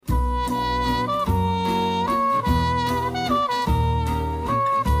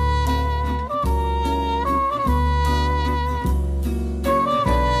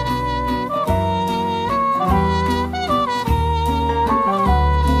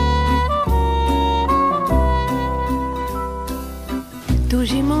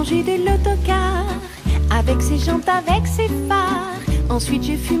sorti de l'autocar, avec ses jantes, avec ses phares. Ensuite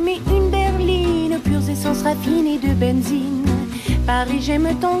j'ai fumé une berline, pure essence raffinée de benzine. Paris,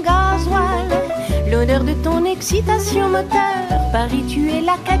 j'aime ton gasoil, l'odeur de ton excitation moteur. Paris, tu es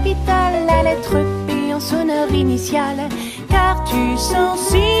la capitale, la lettre P en sonneur initial. Car tu sens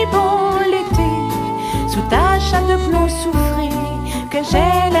si bon l'été, sous ta chape de plomb soufrée, que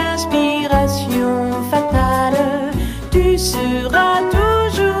j'ai l'inspiration fatale. Tu seras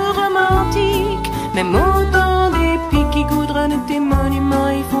toujours romantique, même au temps des pics qui goudronnent tes monuments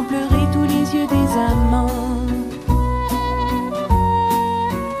et font pleurer tous les yeux des amants.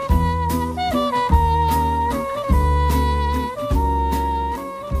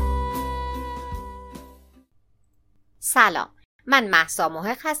 سلام، من مهسا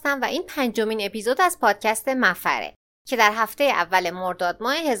محق هستم و این پنجمین اپیزود از پادکست مفره که در هفته اول مرداد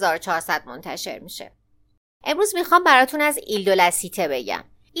ماه 1400 منتشر میشه. امروز میخوام براتون از ایل دو لا سیته بگم.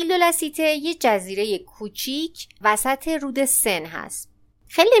 ایل دو لا سیته یه جزیره کوچیک وسط رود سن هست.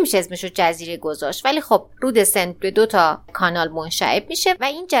 خیلی نمیشه اسمشو جزیره گذاشت، ولی خب رود سن به 2 کانال منشعب میشه و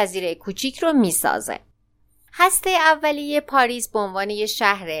این جزیره کوچیک رو میسازه. هسته اولیه پاریس به عنوان یه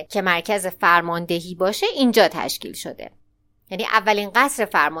شهره که مرکز فرماندهی باشه اینجا تشکیل شده. یعنی اولین قصر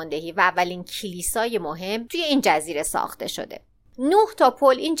فرماندهی و اولین کلیسای مهم توی این جزیره ساخته شده. 9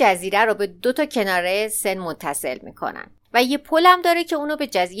 پل این جزیره رو به 2 کناره سن متصل میکنن و یه پل هم داره که اونو به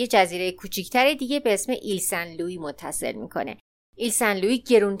جزیره کوچیک‌تر دیگه به اسم ایل سن لویی متصل میکنه. ایل سن لویی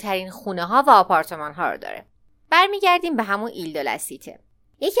گرونترین خونه ها و آپارتمان ها رو داره. برمیگردیم به همون ایل دو لا سیته.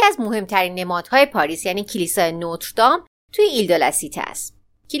 یکی از مهمترین نمادهای پاریس یعنی کلیسای نوتردام توی ایل دو لا سیته است.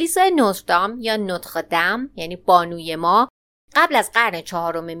 کلیسای نوتردام یا نوتردام یعنی بانوی ما قبل از قرن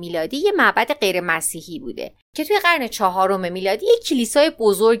 4 میلادی یه معبد غیر مسیحی بوده که توی قرن 4 میلادی یک کلیسای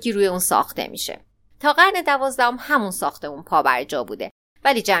بزرگی روی اون ساخته میشه. تا قرن 12 همون ساختمون پابرجا بوده،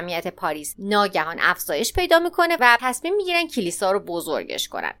 ولی جمعیت پاریس ناگهان افزایش پیدا میکنه و تصمیم میگیرن کلیسا رو بزرگش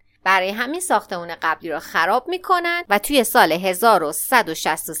کنن. برای همین ساختمان قبلی رو خراب میکنن و توی سال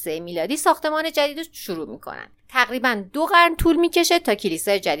 1163 میلادی ساختمان جدید رو شروع میکنن. تقریباً 2 قرن طول میکشه تا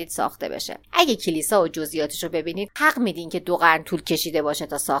کلیسای جدید ساخته بشه. اگه کلیسا و جزئیاتش رو ببینید حق میدین که 2 قرن طول کشیده باشه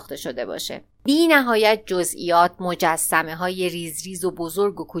تا ساخته شده باشه. بی نهایت جزئیات، مجسمه های ریز ریز و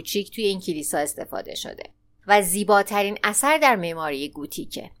بزرگ و کوچیک توی این کلیسا استفاده شده و زیباترین اثر در معماری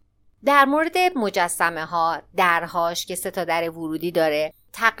گوتیکه. در مورد مجسمه ها، درهاش که 3 در ورودی داره،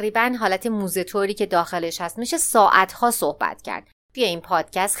 تقریباً حالت موزه طوری که داخلش هست، میشه ساعت‌ها صحبت کرد. توی این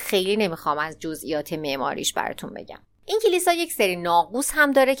پادکست خیلی نمیخوام از جزئیات معماریش براتون بگم. این کلیسا یک سری ناقوس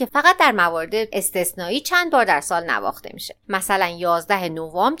هم داره که فقط در موارد استثنایی چند بار در سال نواخته میشه. مثلا 11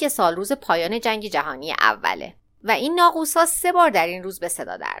 نوامبر که سال روز پایان جنگ جهانی اوله و این ناقوس‌ها 3 بار در این روز به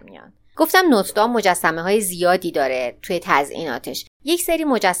صدا در میان. گفتم نوتردام مجسمه‌های زیادی داره توی تزییناتش. یک سری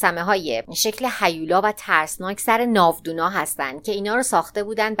مجسمه‌های شکل هیولا و ترسناک سر ناودونا هستن که اینا رو ساخته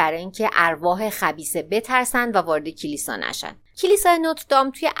بودن برای اینکه ارواح خبیثه بترسن و وارد کلیسا نشن. کلیسای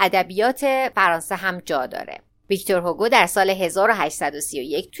نوتردام توی ادبیات فرانسه هم جا داره. ویکتور هوگو در سال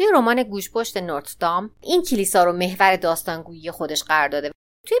 1831 توی رمان گوشپشت نوتردام این کلیسا رو محور داستانگویی خودش قرار داده.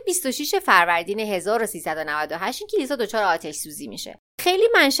 توی 26 فروردین 1398 این کلیسا دچار آتش سوزی میشه. خیلی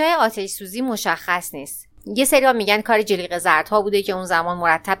منشأ آتش سوزی مشخص نیست. یه سری‌ها میگن کار جلیقه زردها بوده که اون زمان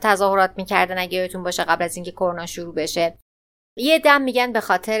مرتب تظاهرات میکردن اگه یادتون باشه قبل از اینکه کرونا شروع بشه. یه دم میگن به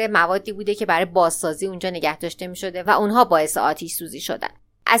خاطر موادی بوده که برای بازسازی اونجا نگه داشته میشده و اونها باعث آتش سوزی شدن.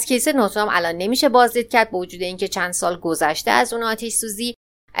 از کلیسای نوتردام الان نمیشه بازدید کرد با وجود اینکه چند سال گذشته از اون آتش سوزی،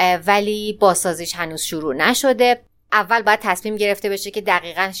 ولی بازسازیش هنوز شروع نشده. اول باید تصمیم گرفته بشه که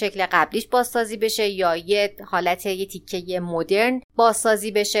دقیقاً شکل قبلیش بازسازی بشه یا یه حالت یه تیکه مدرن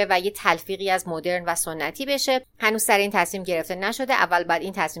بازسازی بشه و یه تلفیقی از مدرن و سنتی بشه. هنوز سر این تصمیم گرفته نشده. اول باید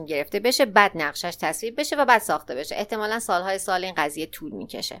این تصمیم گرفته بشه، بعد نقشش تصویب بشه و بعد ساخته بشه. احتمالاً سالهای سال این قضیه طول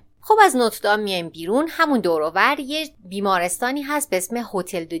میکشه. خب از نوتردام میایم بیرون. همون دور و بر یه بیمارستانی هست به اسم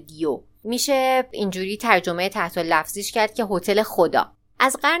هتل دو دیو. میشه اینجوری ترجمه تحت لفظیش کرد که هتل خدا.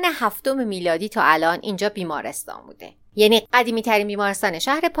 از قرن 7 میلادی تا الان اینجا بیمارستان بوده. یعنی قدیمی ترین بیمارستان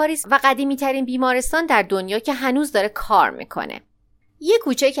شهر پاریس و قدیمی ترین بیمارستان در دنیا که هنوز داره کار میکنه. یه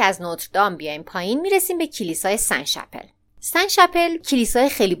کوچه که از نوتردام بیایم پایین میرسیم به کلیسای سن شپل. سن شپل کلیسای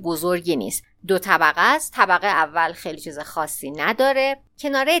خیلی بزرگی نیست. 2 طبقه است. طبقه اول خیلی چیز خاصی نداره.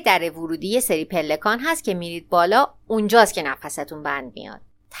 کناره در ورودی یه سری پلکان هست که میرید بالا، اونجاست که نفستون بند میاد.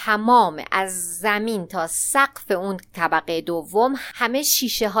 تمام از زمین تا سقف اون طبقه دوم همه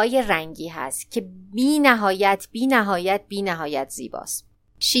شیشه های رنگی هست که بی نهایت زیباست.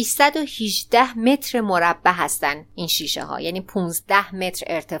 618 متر مربع هستن این شیشه ها، یعنی 15 متر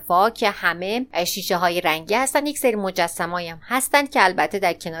ارتفاع که همه شیشه های رنگی هستن. یک سری مجسمه‌ای هم هستن که البته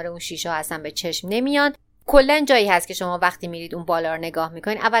در کنار اون شیشه ها اصلا به چشم نمیان. کلا جایی هست که شما وقتی میرید اون بالا رو نگاه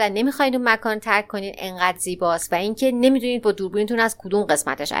میکنین، اولا نمیخواید اون مکان ترک کنین، انقدر زیباست، و اینکه نمیدونید با دوربینتون از کدوم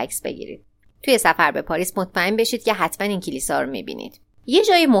قسمتش عکس بگیرید. توی سفر به پاریس مطمئن بشید که حتما این کلیسا رو میبینید. یه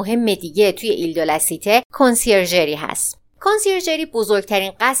جای مهم دیگه توی ایل دو لا سیته کنسیرژری هست. کنسیرژری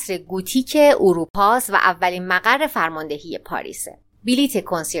بزرگترین قصر گوتیک اروپاست و اولین مقر فرماندهی پاریسه. بلیت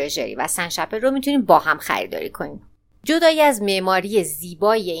کنسیرژری و سن شاپل رو میتونید با هم خریداری کنید. جدای از معماری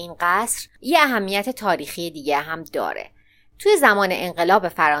زیبای این قصر، یه اهمیت تاریخی دیگه هم داره. توی زمان انقلاب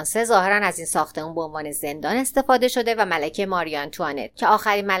فرانسه ظاهراً از این ساختمون به عنوان زندان استفاده شده و ملکه ماری آنتوانت که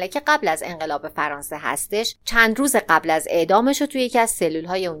آخرین ملکه قبل از انقلاب فرانسه هستش، چند روز قبل از اعدامش رو توی یکی از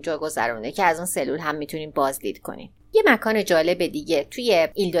سلول‌های اونجا گذرونده که از اون سلول هم میتونید بازدید کنید. یه مکان جالب دیگه توی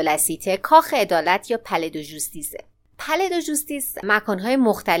ایل دو لا سیته کاخ عدالت یا پله دو جوستیسه. پله دو جوستیس مکان‌های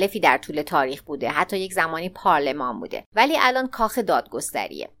مختلفی در طول تاریخ بوده، حتی یک زمانی پارلمان بوده، ولی الان کاخ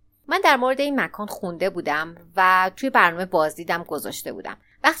دادگستریه. من در مورد این مکان خونده بودم و توی برنامه بازدیدم گذاشته بودم.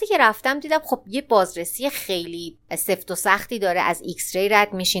 وقتی که رفتم دیدم خب یه بازرسی خیلی سفت و سختی داره. از ایکس ری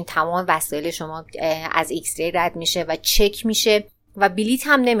رد میشین، تمام وسایل شما از ایکس ری رد میشه و چک میشه و بلیت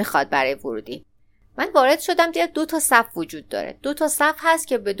هم نمیخواد برای ورودی. من وارد شدم دیدم 2 تا صف وجود داره. 2 تا صف هست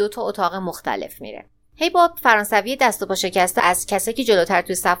که به 2 تا اتاق مختلف میره. هی با فرانسوی دست و پا شکسته از کسایی که جلوتر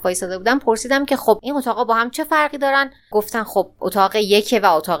توی صف وایساده بودن پرسیدم که خب این اتاقا با هم چه فرقی دارن؟ گفتن خب اتاق 1 و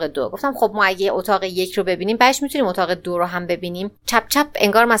اتاق 2. گفتم خب ما اگه اتاق 1 رو ببینیم بعدش میتونیم اتاق 2 رو هم ببینیم؟ چپ چپ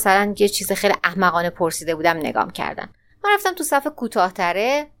انگار مثلا یه چیز خیلی احمقانه پرسیده بودم نگام کردن. من رفتم تو صف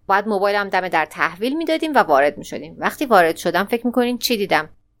کوتاه‌تره، بعد موبایلم دم در تحویل میدادیم و وارد میشدیم. وقتی وارد شدم فکر میکنین چی دیدم؟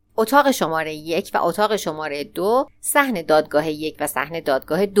 اتاق شماره 1 و اتاق شماره 2 صحن دادگاه 1 و صحن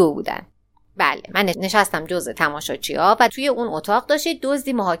دادگاه 2 بودن. بله، من نشستم جزء تماشاچی‌ها و توی اون اتاق داشت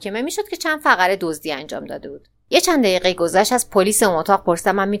دزدی محاکمه میشد که چند فقره دزدی انجام داده بود. یه چند دقیقه گذشت از پلیس اون اتاق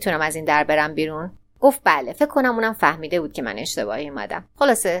پرسیدم من میتونم از این در برم بیرون؟ گفت بله. فکر کنم اونم فهمیده بود که من اشتباهی اومدم.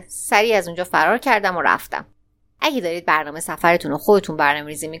 خلاصه سریع از اونجا فرار کردم و رفتم. اگه دارید برنامه سفرتون رو خودتون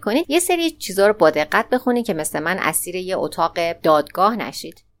برنامه‌ریزی میکنید، یه سری چیزا رو با دقت بخونید که مثل من اسیر یه اتاق دادگاه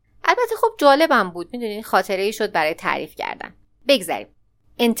نشید. البته خب جالبم بود، میدونید خاطره‌ای شد برای تعریف کردن. بگذریم.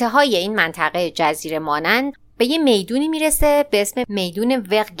 انتهای این منطقه جزیره مانند به یه میدونی میرسه به اسم میدون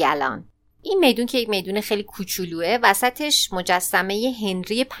وقگلان. این میدون که یک میدون خیلی کوچولوئه، وسطش مجسمه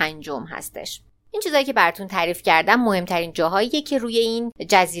هنری پنجم هستش. این چیزایی که براتون تعریف کردم مهمترین جاهاییه که روی این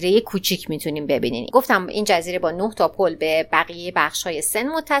جزیره کوچیک میتونیم ببینین. گفتم این جزیره با 9 تا پل به بقیه بخش‌های سن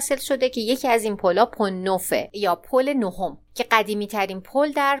متصل شده که یکی از این پل‌ها پل یا پل نهم که قدیمی ترین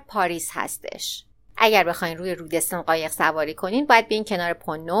پل در پاریس هستش. اگر بخواین روی رودستان قایق سواری کنین باید بیاین کنار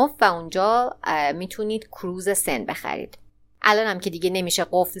پونوف و اونجا میتونید کروز سن بخرید. الان هم که دیگه نمیشه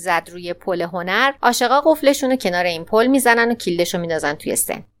قفل زد روی پل هنر، عاشقا قفلشون رو کنار این پل میزنن و کلیدشو میندازن توی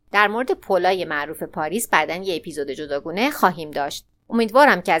سن. در مورد پلای معروف پاریس بعداً یه اپیزود جداگونه خواهیم داشت.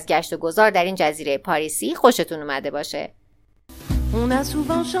 امیدوارم که از گشت و گذار در این جزیره پاریسی خوشتون اومده باشه. On a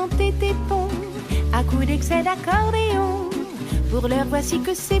souvent chanté des ponts à coups d'excès d'accordéon. Pour l'heure, voici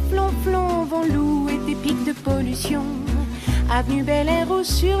que ces flonflons vont louer des pics de pollution. Avenue Bel Air ou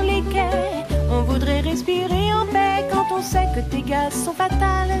sur les quais, on voudrait respirer en paix. Quand on sait que tes gaz sont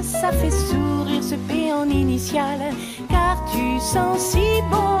fatales, ça fait sourire ce P en initial. Car tu sens si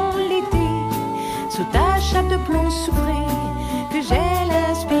bon l'été, sous ta chape de plomb souffré, que j'ai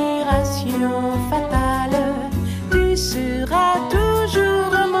l'inspiration fatale. Tu seras toujours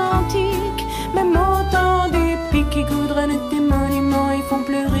romantique, même au temps des pics qui goudronnent tes monuments et font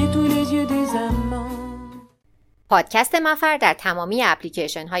pleurer tous les yeux des amants. پادکست مفر در تمامی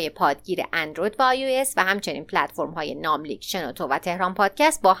اپلیکیشن های پادگیر اندروید و iOS و همچنین پلتفرم های ناملیک، شنوتو و تهران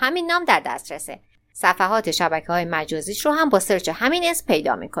پادکست با همین نام در دسترسه. صفحات شبکه‌های مجازیش رو هم با سرچ همین اسم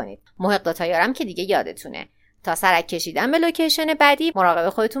پیدا می‌کنید. محق داتایارم که دیگه یادتونه. تا سرک کشیدن به لوکیشن بعدی مراقب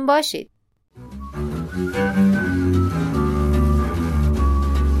خودتون باشید.